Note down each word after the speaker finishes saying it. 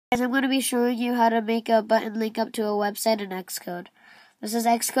I'm going to be showing you how to make a button link up to a website in Xcode. This is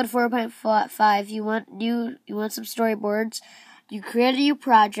Xcode 4.5. You want some storyboards. You create a new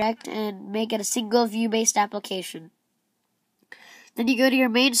project and make it a single view-based application. Then you go to your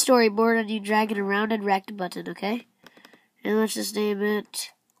main storyboard and you drag in a rounded rect button, okay? And let's just name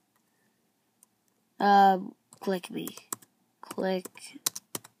it Click Me. Click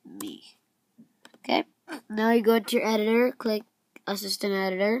Me. Okay? Now you go into your editor, click Assistant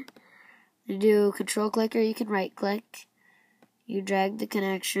Editor. You do Control Click, or you can right click. You drag the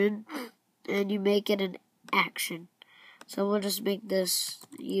connection and you make it an action. So we'll just make this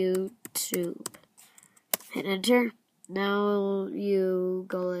YouTube. Hit enter. Now you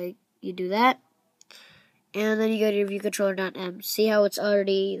go like you do that. And then you go to your viewcontroller.m. See how it's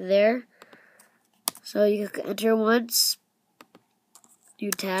already there? So you can enter once. You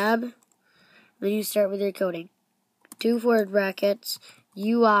tab. Then you start with your coding. 2 forward brackets,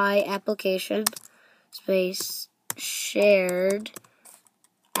 UI application, space, shared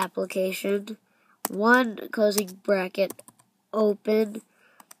application, 1 closing bracket, open,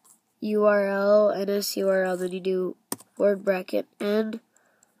 URL, NS URL, then you do forward bracket, N,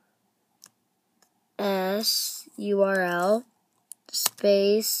 S, URL,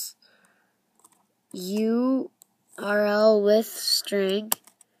 space, URL with string,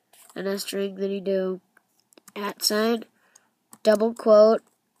 and a string, then you do @ double quote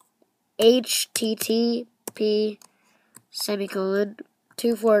HTTP semicolon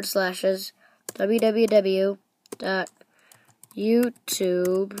 2 forward slashes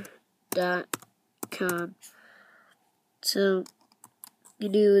www.youtube.com. So you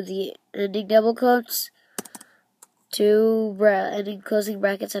do the ending double quotes, 2 ending closing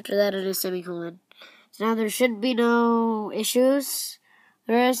brackets after that, and a semicolon. So now there should be no issues.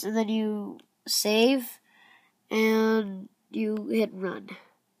 There is, and then you save. And you hit run.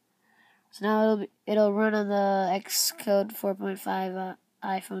 So now it'll run on the Xcode 4.5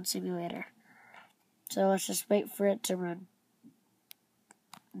 iPhone simulator. So let's just wait for it to run.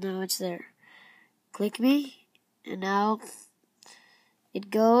 Now it's there. Click me, and now it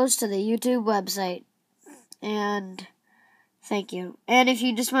goes to the YouTube website. And thank you. And if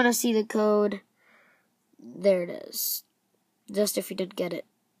you just want to see the code, there it is. Just if you didn't get it.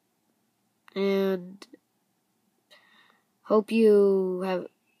 And I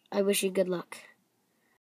wish you good luck.